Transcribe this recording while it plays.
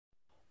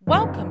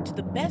Welcome to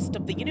the Best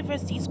of the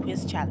Universities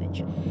Quiz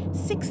Challenge.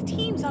 6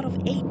 teams out of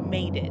 8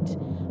 made it.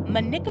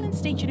 Manicaland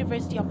State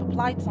University of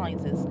Applied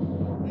Sciences,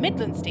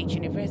 Midland State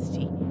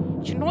University,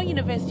 Chinoy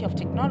University of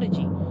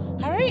Technology,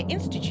 Harare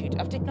Institute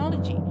of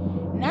Technology,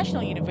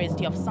 National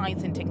University of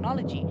Science and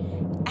Technology,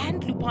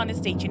 and Lupana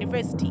State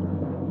University.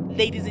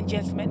 Ladies and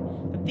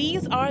gentlemen,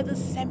 these are the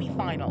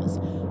semi-finals.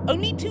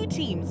 Only 2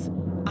 teams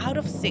out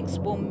of 6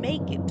 will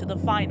make it to the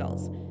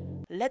finals.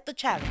 Let the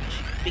challenge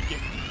begin.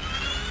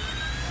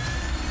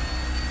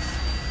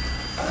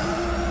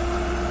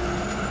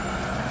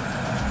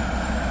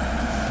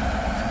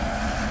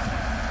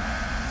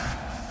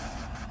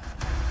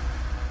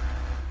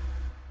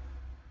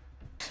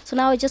 So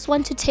now I just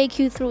want to take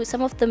you through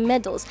some of the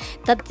medals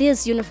that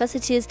these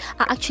universities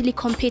are actually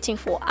competing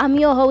for. I'm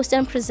your host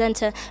and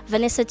presenter,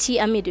 Vanessa T.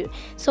 Amidu.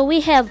 So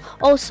we have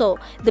also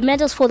the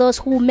medals for those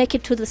who make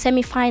it to the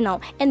semi-final.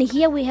 And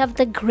here we have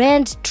the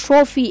grand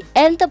trophy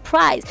and the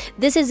prize.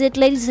 This is it,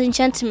 ladies and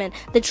gentlemen,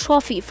 the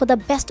trophy for the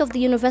Best of the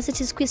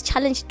Universities Quiz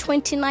Challenge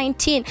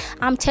 2019.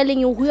 I'm telling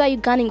you, who are you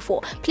gunning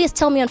for? Please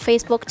tell me on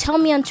Facebook, tell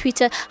me on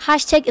Twitter,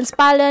 hashtag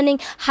Inspire Learning,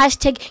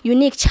 hashtag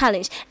Unique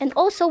Challenge. And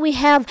also we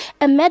have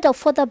a medal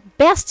for the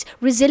best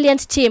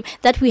resilient team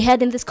that we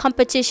had in this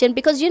competition,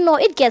 because you know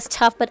it gets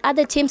tough, but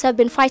other teams have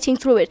been fighting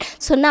through it.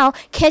 So now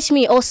catch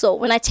me also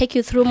when I take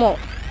you through more.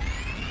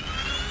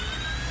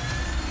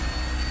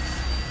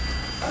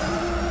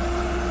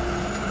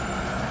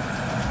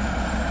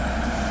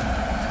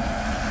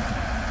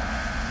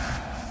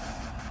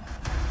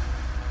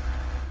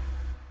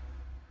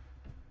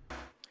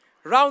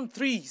 Round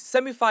 3,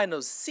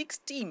 semi-finals, 6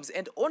 teams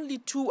and only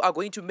 2 are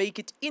going to make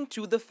it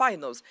into the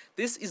finals.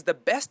 This is the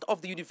Best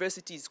of the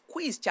Universities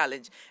Quiz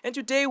Challenge, and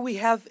today we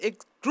have a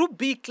Group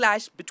B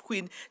clash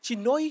between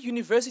Chinoy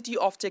University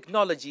of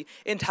Technology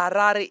and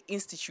Harare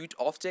Institute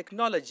of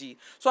Technology.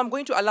 So I'm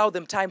going to allow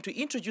them time to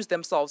introduce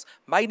themselves.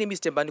 My name is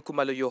Tembani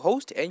Kumalo, your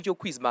host and your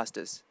quiz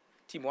masters.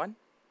 Team 1.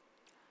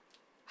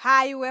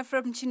 Hi, we're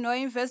from Chinoy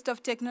University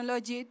of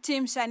Technology,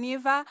 Team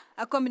Shaniva,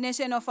 a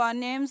combination of our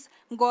names,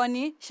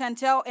 Ngoni,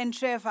 Chantel, and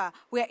Trevor.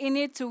 We're in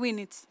it to win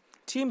it.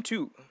 Team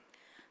 2.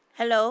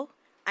 Hello,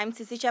 I'm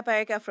Tsitsi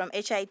Parika from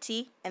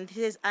HIT, and this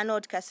is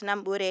Arnold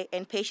Kasinambure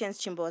and Patience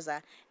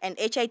Chimboza, and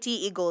HIT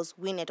Eagles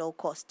win at all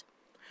cost.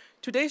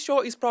 Today's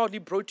show is proudly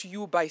brought to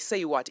you by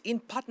Say What in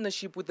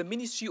partnership with the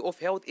Ministry of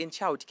Health and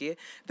Childcare,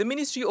 the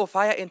Ministry of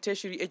Higher and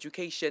Tertiary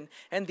Education,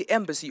 and the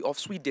Embassy of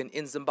Sweden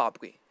in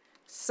Zimbabwe.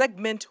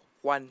 Segment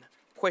 1.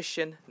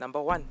 Question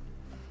number 1.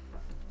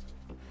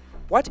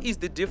 What is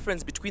the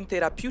difference between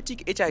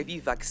therapeutic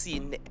HIV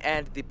vaccine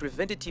and the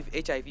preventative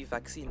HIV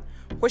vaccine?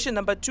 Question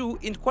number 2.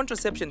 In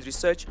contraception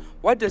research,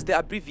 what does the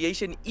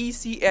abbreviation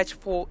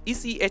ECHO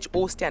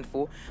stand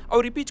for?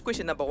 I'll repeat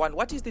question number 1.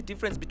 What is the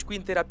difference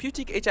between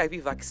therapeutic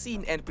HIV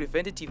vaccine and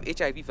preventative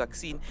HIV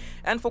vaccine?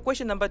 And for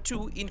question number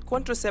 2, in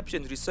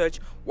contraception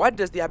research, what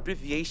does the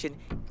abbreviation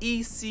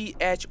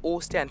ECHO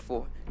stand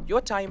for?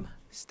 Your time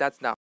starts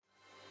now.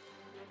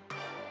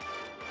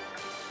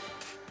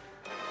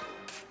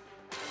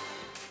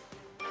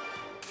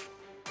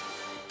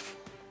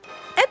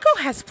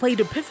 ECHO has played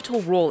a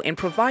pivotal role in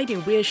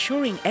providing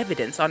reassuring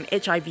evidence on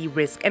HIV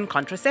risk and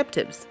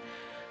contraceptives.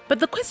 But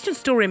the question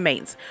still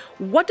remains,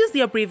 what does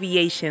the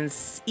abbreviation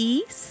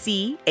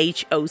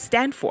ECHO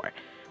stand for?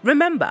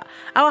 Remember,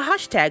 our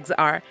hashtags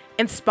are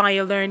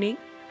Inspire Learning,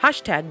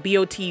 hashtag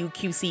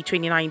BOTUQC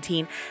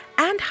 2019,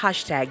 and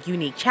hashtag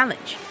Unique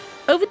Challenge.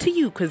 Over to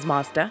you,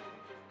 Quizmaster.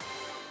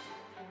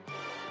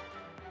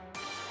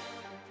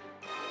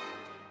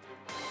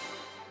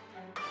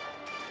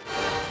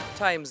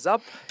 Time's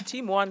up.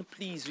 Team 1,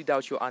 please read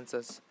out your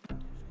answers.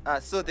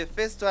 So the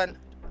first one,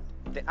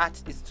 the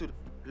art is to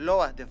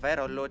lower the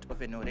viral load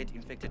of an already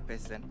infected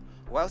person,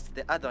 whilst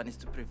the other one is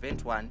to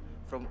prevent one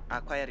from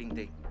acquiring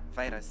the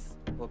virus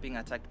or being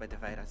attacked by the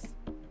virus.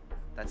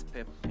 That's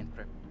PEP and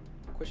PrEP.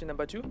 Question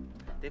number 2.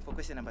 Therefore,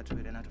 question number 2,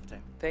 we ran out of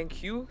time.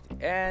 Thank you.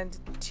 And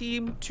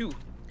Team 2.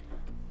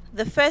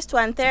 The first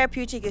one,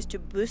 therapeutic, is to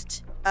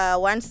boost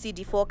one's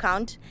CD4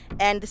 count,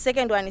 and the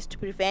second one is to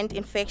prevent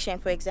infection,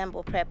 for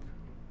example, PrEP.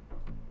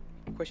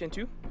 Question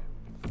 2.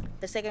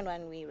 The second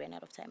one, we ran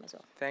out of time as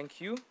well. Thank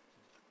you.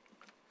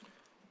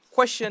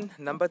 Question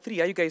number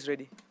 3. Are you guys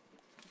ready?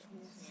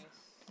 Yes.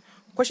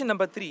 Question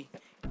number 3.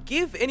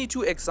 Give any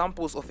 2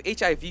 examples of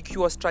HIV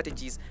cure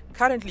strategies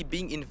currently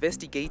being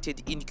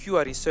investigated in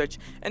cure research.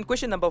 And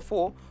question number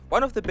 4.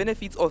 One of the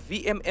benefits of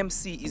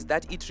VMMC is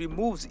that it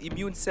removes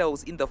immune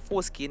cells in the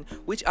foreskin,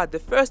 which are the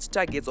first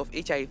targets of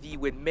HIV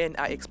when men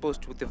are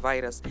exposed to the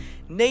virus.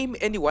 Name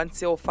any 1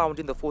 cell found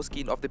in the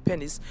foreskin of the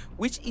penis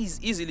which is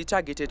easily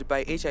targeted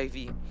by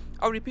HIV.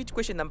 I'll repeat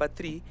question number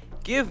 3.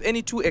 Give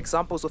any 2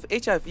 examples of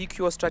HIV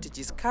cure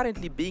strategies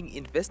currently being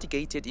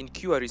investigated in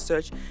cure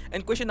research.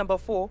 And question number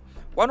 4.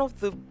 One of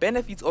the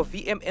benefits of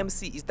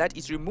VMMC is that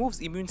it removes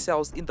immune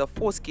cells in the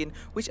foreskin,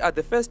 which are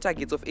the first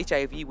targets of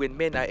HIV when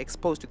men are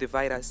exposed to the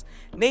virus.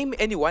 Name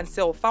any 1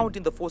 cell found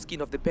in the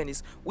foreskin of the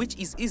penis which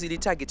is easily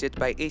targeted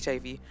by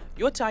HIV.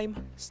 Your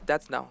time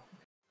starts now.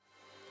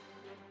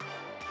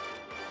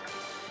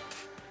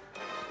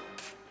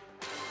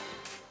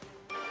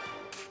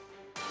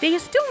 There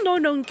is still no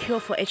known cure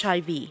for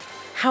HIV.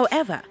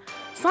 However,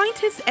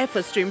 scientists'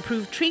 efforts to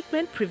improve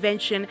treatment,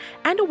 prevention,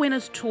 and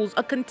awareness tools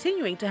are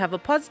continuing to have a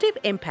positive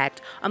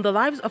impact on the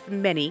lives of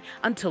many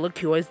until a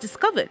cure is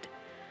discovered.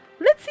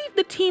 Let's see if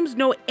the teams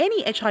know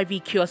any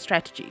HIV cure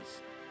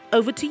strategies.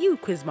 Over to you,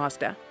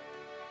 Quizmaster.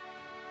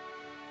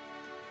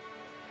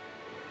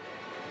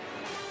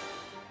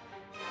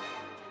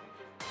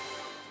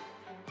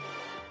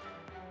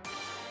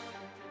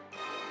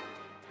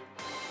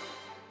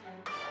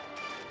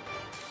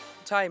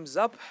 Time's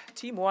up.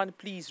 Team 1,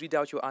 please read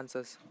out your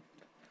answers.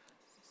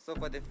 So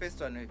for the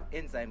first one, we have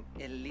enzyme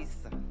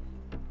ELISA,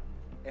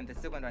 and the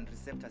second one,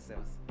 receptor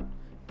cells.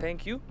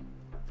 Thank you.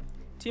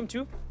 Team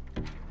 2.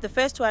 The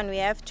first one we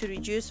have to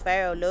reduce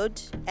viral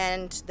load,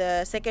 and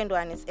the second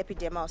one is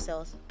epidermal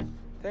cells.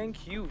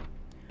 Thank you.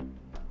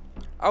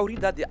 I'll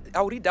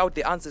read out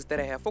the answers that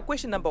I have. For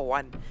question number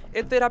 1,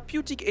 a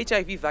therapeutic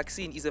HIV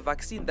vaccine is a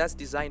vaccine that's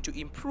designed to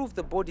improve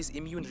the body's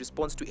immune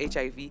response to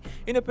HIV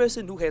in a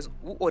person who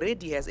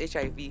already has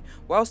HIV,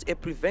 whilst a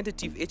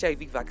preventative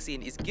HIV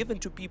vaccine is given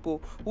to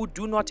people who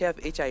do not have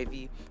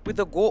HIV, with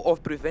the goal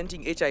of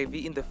preventing HIV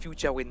in the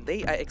future when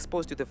they are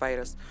exposed to the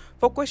virus.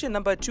 For question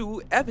number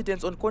 2,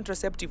 evidence on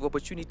contraceptive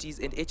opportunities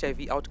and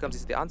HIV outcomes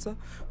is the answer.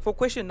 For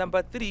question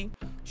number 3,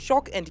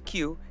 shock and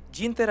kill,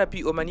 gene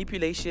therapy or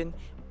manipulation,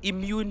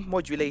 immune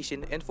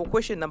modulation. And for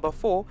question number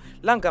 4,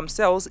 Langham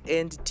cells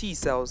and T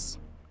cells.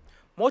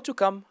 More to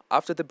come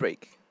after the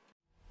break.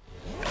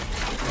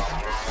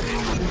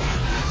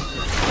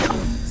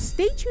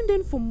 Stay tuned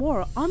in for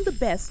more on the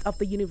Best of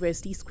the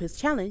University's Quiz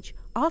Challenge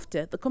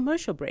after the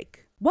commercial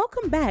break.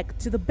 Welcome back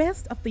to the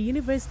Best of the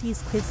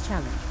University's Quiz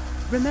Challenge.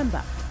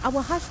 Remember,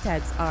 our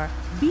hashtags are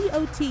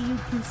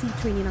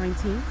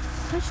BOTUQC2019,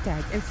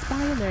 hashtag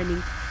Inspire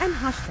Learning, and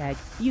hashtag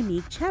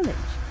Unique Challenge.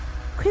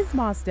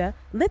 Quizmaster,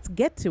 let's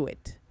get to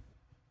it.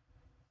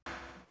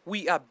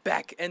 We are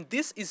back, and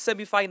this is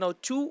semi-final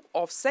 2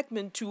 of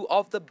segment 2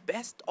 of the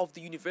Best of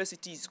the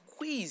University's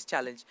Quiz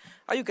Challenge.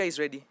 Are you guys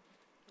ready?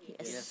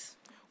 Yes.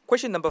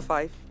 Question number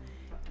 5.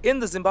 In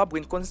the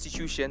Zimbabwean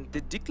Constitution, the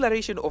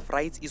Declaration of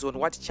Rights is on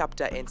what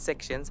chapter and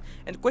sections?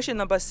 And question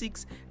number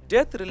 6.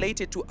 Death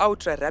related to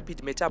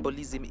ultra-rapid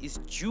metabolism is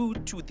due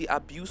to the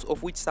abuse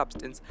of which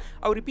substance?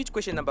 I'll repeat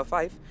question number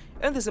 5.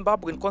 In the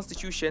Zimbabwean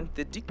Constitution,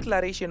 the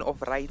Declaration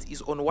of Rights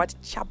is on what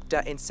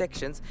chapter and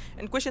sections?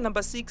 And question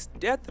number 6.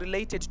 Death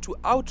related to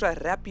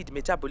ultra-rapid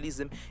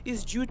metabolism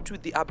is due to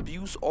the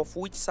abuse of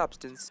which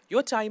substance?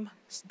 Your time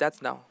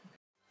starts now.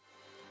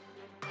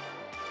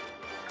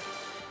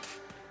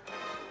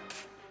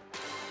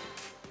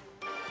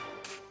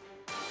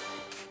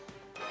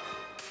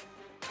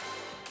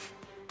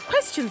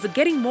 Questions are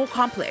getting more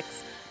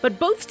complex, but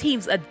both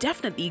teams are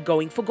definitely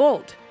going for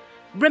gold.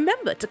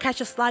 Remember to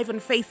catch us live on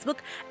Facebook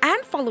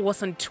and follow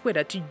us on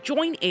Twitter to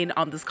join in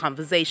on this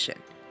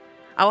conversation.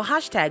 Our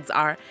hashtags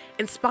are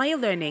Inspire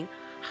Learning,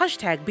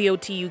 hashtag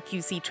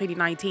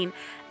BOTUQC2019,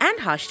 and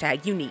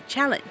hashtag Unique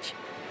Challenge.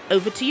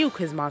 Over to you,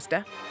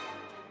 Quizmaster.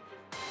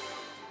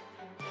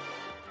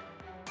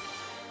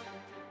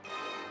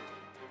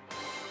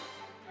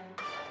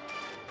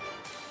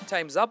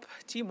 Time's up.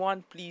 Team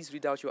 1, please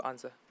read out your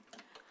answer.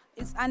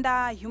 It's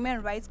under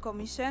Human Rights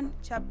Commission,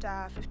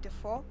 chapter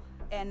 54,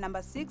 and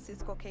number 6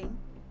 is cocaine.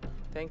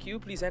 Thank you.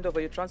 Please hand over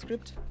your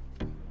transcript.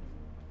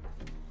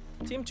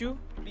 Team 2,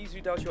 please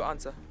read out your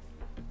answer.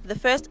 The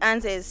first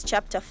answer is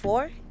chapter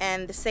 4,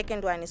 and the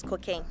second one is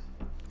cocaine.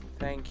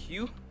 Thank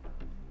you.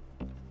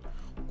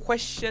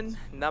 Question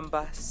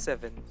number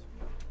 7.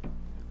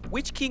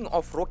 Which king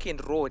of rock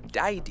and roll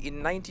died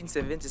in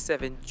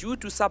 1977 due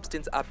to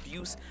substance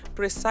abuse,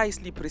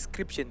 precisely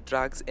prescription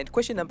drugs? And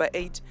question number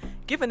 8.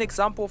 Give an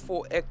example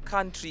for a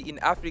country in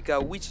Africa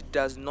which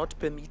does not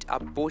permit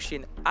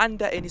abortion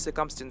under any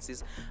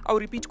circumstances. I'll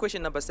repeat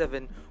question number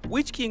 7.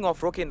 Which king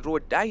of rock and roll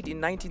died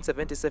in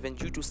 1977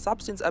 due to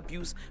substance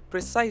abuse,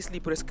 precisely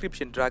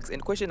prescription drugs?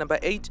 And question number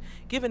 8.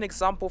 Give an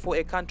example for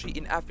a country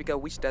in Africa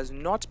which does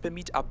not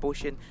permit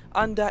abortion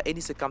under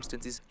any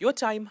circumstances. Your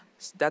time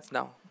starts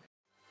now.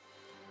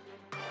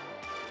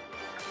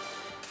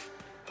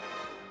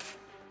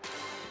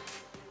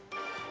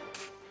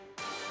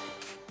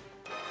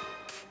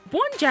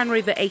 Born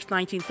January the 8th,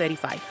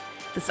 1935,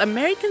 this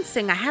American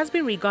singer has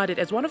been regarded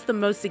as one of the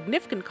most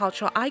significant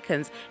cultural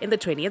icons in the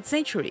 20th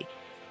century.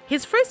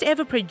 His first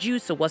ever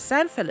producer was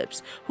Sam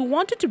Phillips, who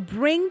wanted to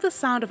bring the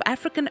sound of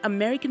African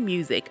American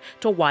music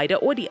to a wider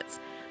audience.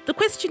 The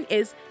question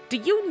is, do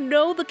you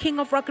know the king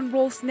of rock and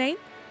roll's name?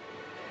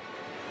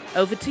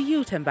 Over to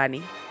you,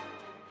 Tembani.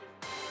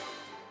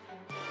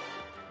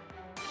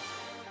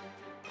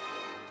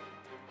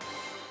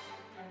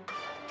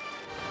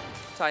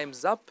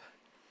 Time's up.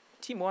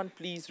 Team 1,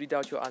 please read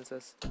out your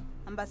answers.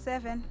 Number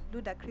 7,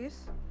 Ludacris.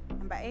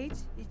 Number 8,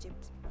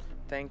 Egypt.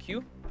 Thank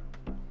you.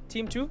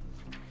 Team 2.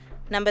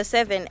 Number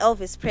 7,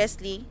 Elvis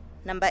Presley.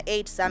 Number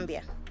 8,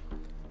 Zambia.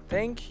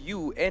 Thank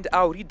you. And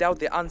I'll read out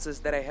the answers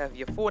that I have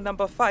here. For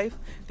number 5,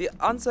 the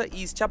answer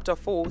is chapter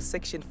 4,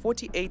 section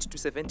 48 to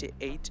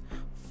 78.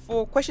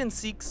 For question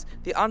 6,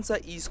 the answer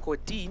is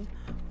codeine.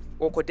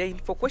 or codeine.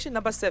 For question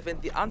number 7,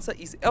 the answer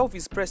is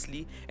Elvis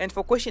Presley. And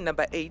for question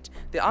number 8,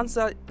 the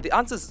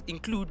answers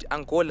include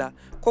Angola,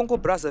 Congo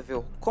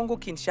Brazzaville, Congo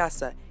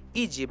Kinshasa,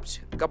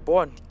 Egypt,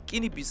 Gabon,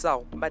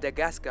 Guinea-Bissau,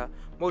 Madagascar,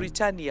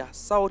 Mauritania,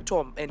 Sao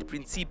Tome and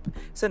Principe,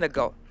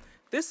 Senegal.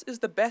 This is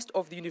the Best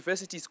of the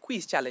Universities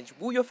Quiz Challenge.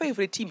 Will your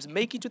favorite teams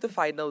make it to the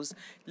finals?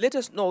 Let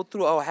us know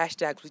through our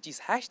hashtags, which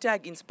is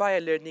hashtag Inspire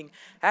Learning,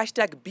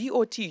 hashtag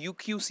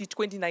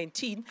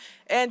BOTUQC2019,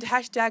 and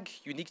hashtag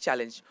Unique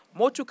Challenge.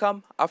 More to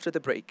come after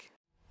the break.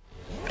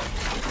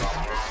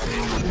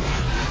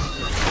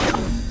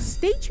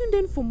 Stay tuned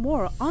in for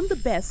more on the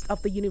Best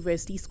of the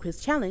Universities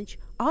Quiz Challenge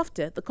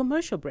after the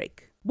commercial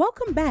break.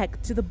 Welcome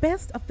back to the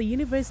Best of the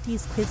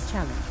Universities Quiz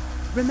Challenge.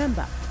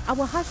 Remember,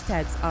 our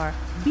hashtags are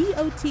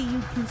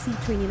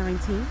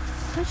BOTUQC2019,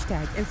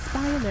 hashtag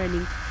Inspire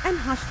Learning, and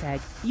hashtag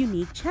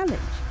Unique Challenge.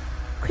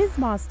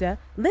 Quizmaster,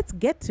 let's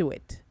get to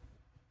it.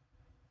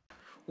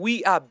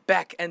 We are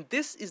back, and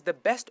this is the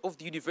Best of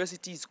the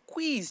Universities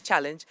Quiz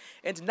Challenge,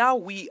 and now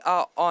we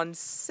are on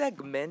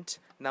segment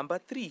number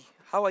 3.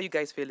 How are you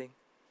guys feeling?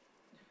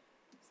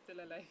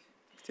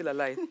 Still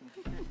alive.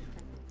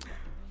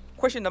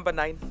 Question number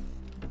 9.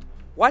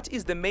 What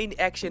is the main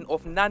action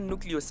of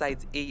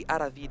non-nucleosides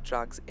ARV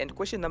drugs? And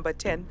question number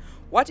 10.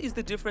 What is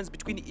the difference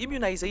between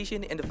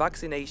immunization and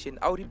vaccination?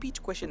 I'll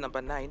repeat question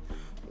number 9.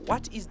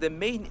 What is the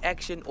main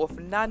action of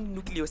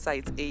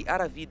non-nucleosides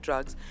ARV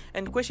drugs?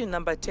 And question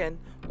number 10.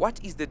 What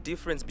is the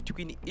difference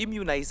between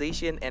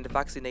immunization and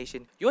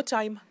vaccination? Your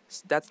time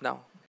starts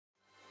now.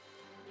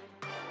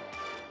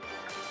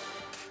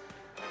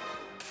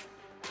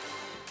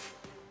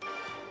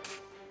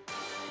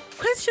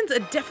 Questions are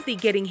definitely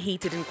getting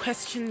heated in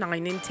question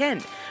 9 and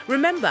 10.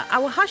 Remember,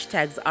 our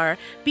hashtags are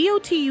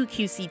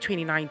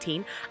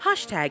BOTUQC2019,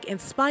 hashtag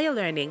Inspire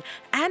Learning,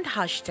 and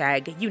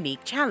hashtag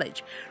Unique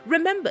Challenge.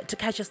 Remember to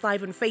catch us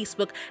live on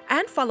Facebook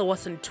and follow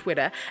us on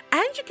Twitter,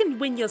 and you can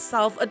win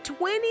yourself a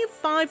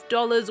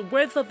 $25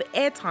 worth of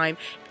airtime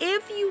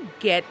if you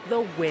get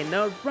the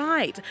winner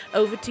right.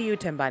 Over to you,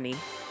 Tembani.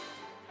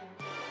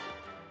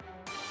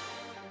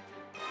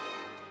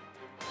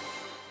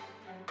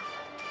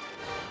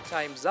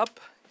 Time's up.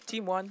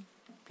 Team 1,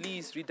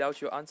 please read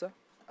out your answer.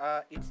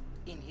 It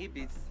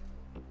inhibits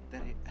the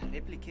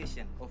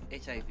replication of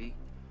HIV.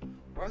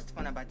 Whilst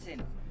for number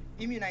 10,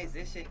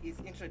 immunization is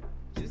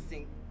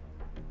introducing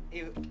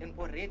an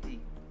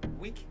already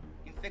weak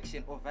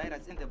infection or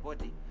virus in the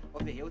body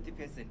of a healthy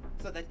person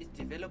so that it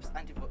develops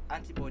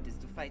antibodies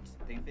to fight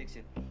the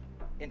infection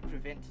and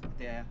prevent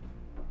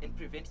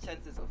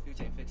chances of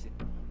future infection.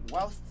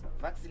 Whilst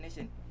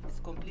vaccination is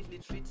completely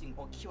treating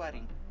or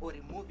curing or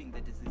removing the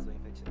disease or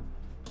infection.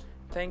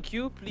 Thank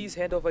you. Please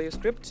hand over your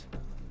script.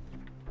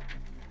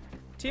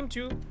 Team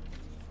 2.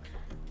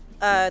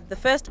 The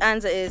first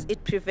answer is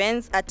it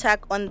prevents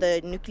attack on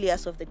the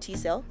nucleus of the T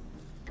cell.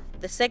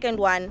 The second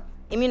one,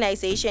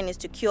 immunization is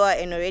to cure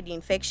an already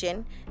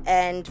infection,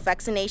 and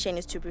vaccination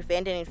is to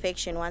prevent an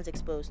infection once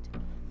exposed.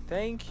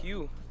 Thank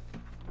you.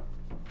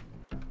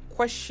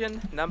 Question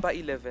number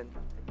 11.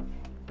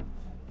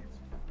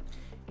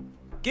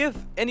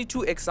 Give any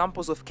 2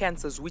 examples of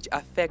cancers which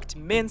affect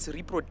men's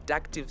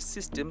reproductive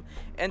system.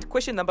 And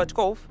question number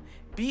 12,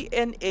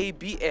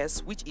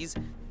 BNABS, which is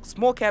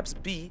small caps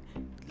B,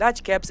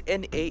 large caps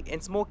NA,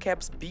 and small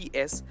caps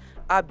BS,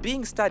 are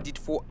being studied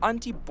for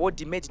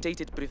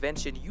antibody-mediated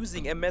prevention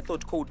using a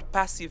method called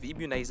passive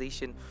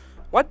immunization.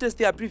 What does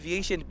the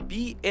abbreviation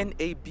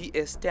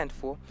BNABS stand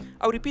for?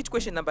 I'll repeat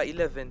question number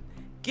 11.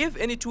 Give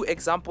any 2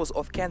 examples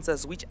of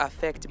cancers which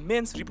affect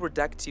men's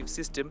reproductive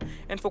system.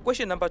 And for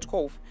question number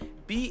 12,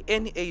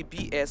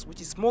 BNABS, which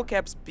is small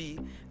caps B,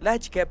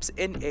 large caps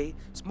NA,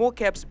 small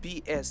caps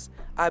BS,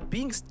 are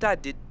being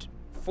studied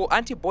for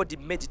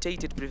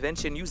antibody-mediated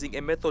prevention using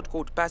a method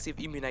called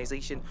passive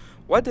immunization.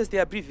 What does the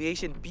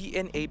abbreviation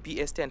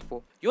BNABS stand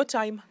for? Your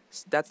time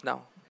starts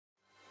now.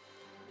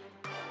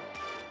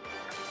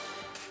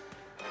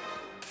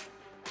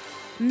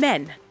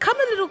 Men, come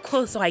a little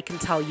closer so I can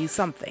tell you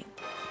something.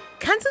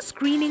 Cancer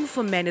screening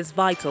for men is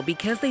vital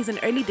because there's an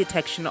early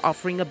detection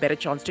offering a better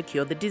chance to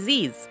cure the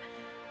disease.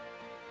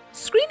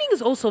 Screening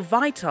is also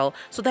vital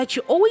so that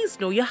you always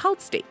know your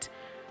health state.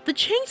 The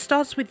change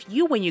starts with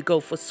you when you go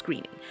for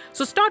screening,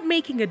 so start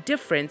making a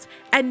difference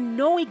and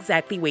know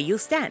exactly where you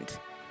stand.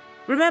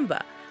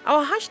 Remember,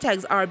 our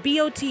hashtags are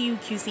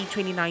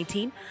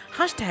BOTUQC2019,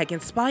 hashtag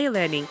Inspire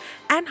Learning,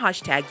 and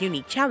hashtag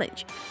Unique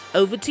Challenge.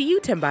 Over to you,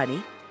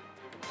 Tembani.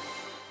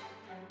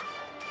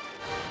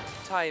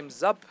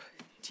 Time's up.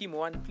 Team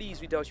 1,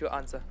 please read out your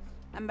answer.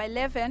 Number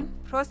 11,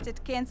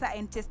 prostate cancer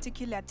and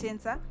testicular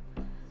cancer.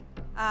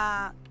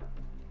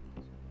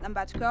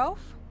 Number 12,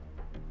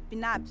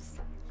 BNABS.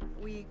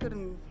 We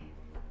don't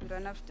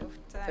have enough time.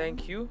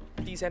 Thank you.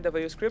 Please hand over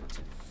your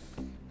script.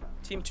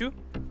 Team 2.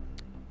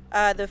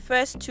 The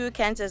first 2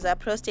 cancers are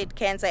prostate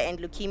cancer and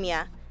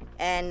leukemia.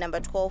 And number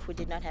 12, we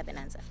did not have an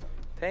answer.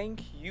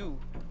 Thank you.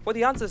 For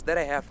the answers that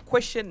I have,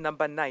 question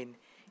number 9.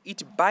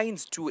 It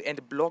binds to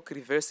and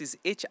reverses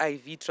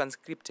HIV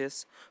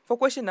transcriptase. For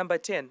question number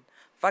 10,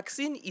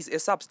 Vaccine is a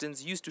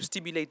substance used to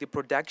stimulate the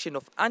production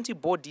of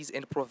antibodies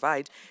and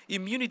provide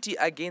immunity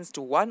against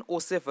one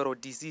or several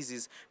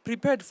diseases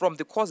prepared from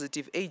the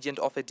causative agent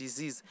of a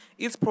disease,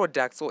 its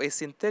products, or a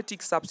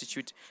synthetic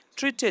substitute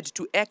treated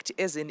to act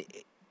as an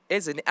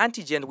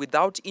antigen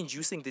without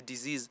inducing the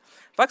disease.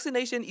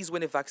 Vaccination is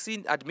when a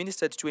vaccine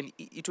administered to an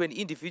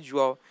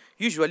individual,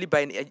 usually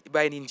by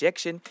an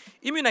injection.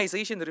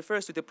 Immunization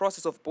refers to the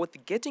process of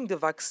both getting the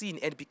vaccine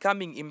and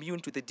becoming immune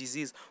to the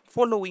disease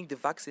following the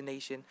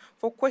vaccination.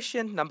 For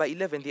question number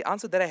 11, the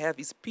answer that I have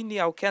is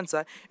pineal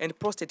cancer and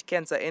prostate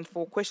cancer. And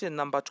for question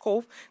number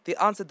 12, the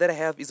answer that I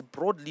have is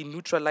broadly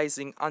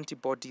neutralizing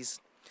antibodies.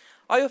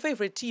 Are your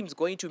favorite teams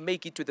going to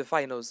make it to the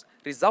finals?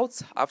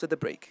 Results after the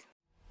break.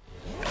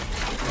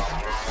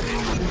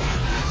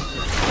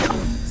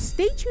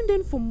 Stay tuned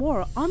in for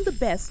more on the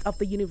Best of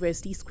the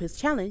University's Quiz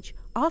Challenge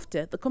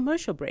after the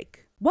commercial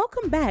break.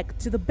 Welcome back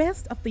to the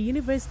Best of the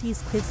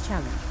University's Quiz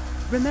Challenge.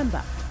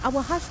 Remember,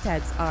 our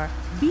hashtags are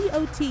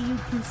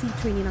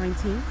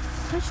BOTUQC2019,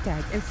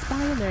 hashtag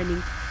Inspire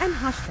Learning, and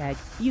hashtag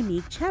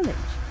Unique Challenge.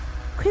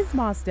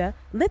 Quizmaster,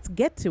 let's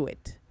get to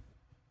it.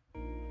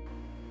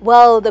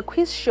 Well, the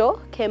quiz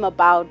show came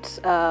about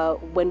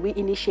when we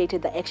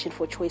initiated the Action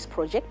for Choice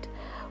project,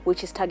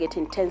 which is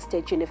targeting 10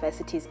 state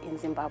universities in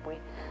Zimbabwe.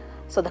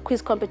 So the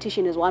quiz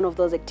competition is one of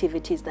those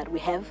activities that we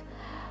have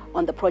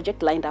on the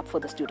project lined up for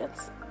the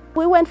students.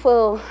 We went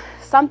for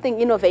something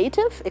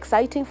innovative,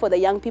 exciting for the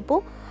young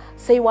people.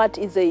 Say What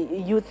is a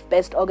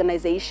youth-based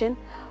organization.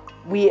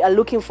 We are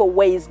looking for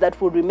ways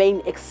that will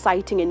remain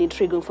exciting and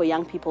intriguing for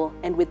young people,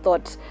 and we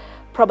thought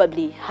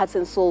probably Hearts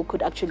and Soul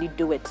could actually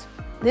do it.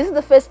 This is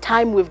the first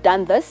time we've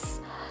done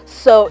this.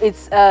 So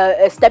it's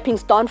a stepping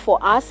stone for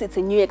us. It's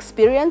a new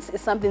experience.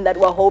 It's something that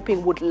we're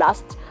hoping would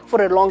last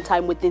for a long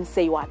time within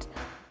Say What.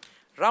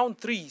 Round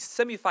 3,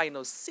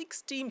 semi-finals.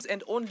 6 teams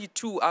and only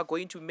 2 are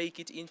going to make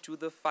it into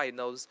the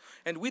finals.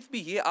 And with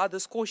me here are the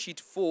score sheet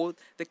for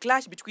the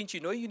clash between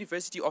Chinhoyi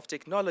University of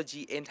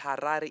Technology and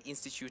Harare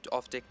Institute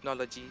of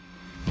Technology.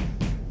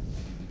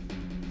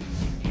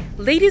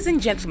 Ladies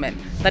and gentlemen,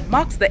 that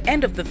marks the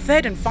end of the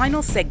third and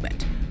final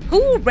segment. Who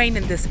will reign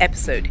in this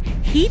episode?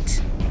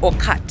 Heat or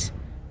cut?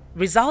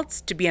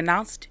 Results to be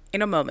announced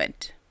in a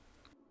moment.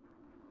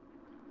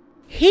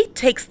 Heat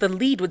takes the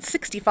lead with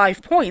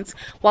 65 points,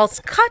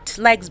 whilst Cut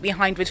lags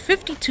behind with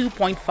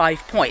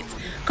 52.5 points.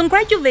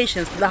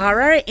 Congratulations to the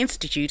Harare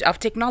Institute of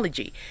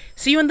Technology.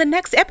 See you in the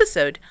next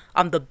episode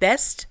on the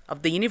Best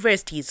of the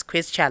University's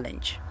Quiz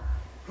Challenge.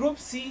 Group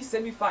C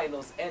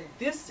semi-finals, and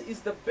this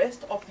is the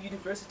Best of the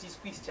University's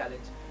Quiz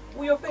Challenge.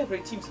 Will your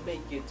favorite teams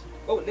make it?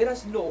 Oh, let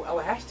us know.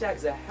 Our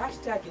hashtags are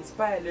hashtag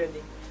Inspire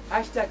Learning,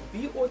 hashtag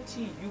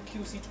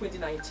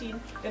BOTUQC2019,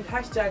 and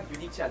hashtag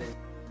Unique Challenge.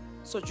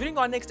 So during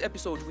our next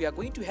episode, we are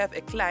going to have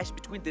a clash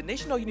between the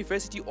National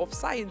University of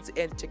Science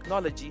and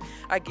Technology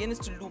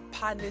against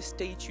Lupane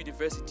State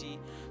University.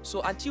 So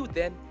until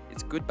then,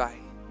 it's goodbye.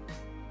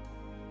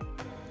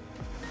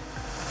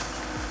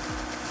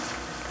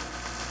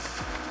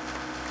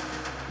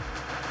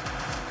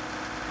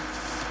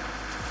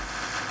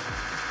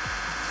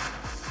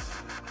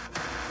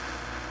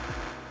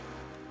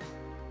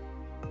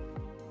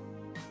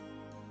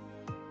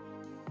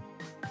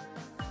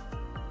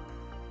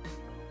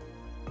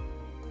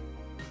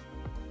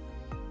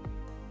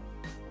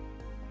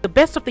 The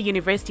Best of the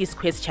University's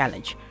Quiz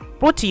Challenge,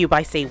 brought to you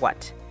by Say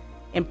What,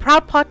 in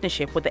proud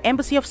partnership with the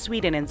Embassy of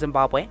Sweden in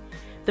Zimbabwe,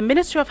 the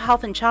Ministry of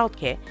Health and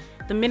Childcare,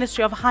 the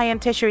Ministry of Higher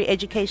and Tertiary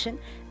Education,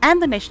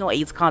 and the National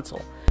AIDS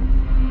Council.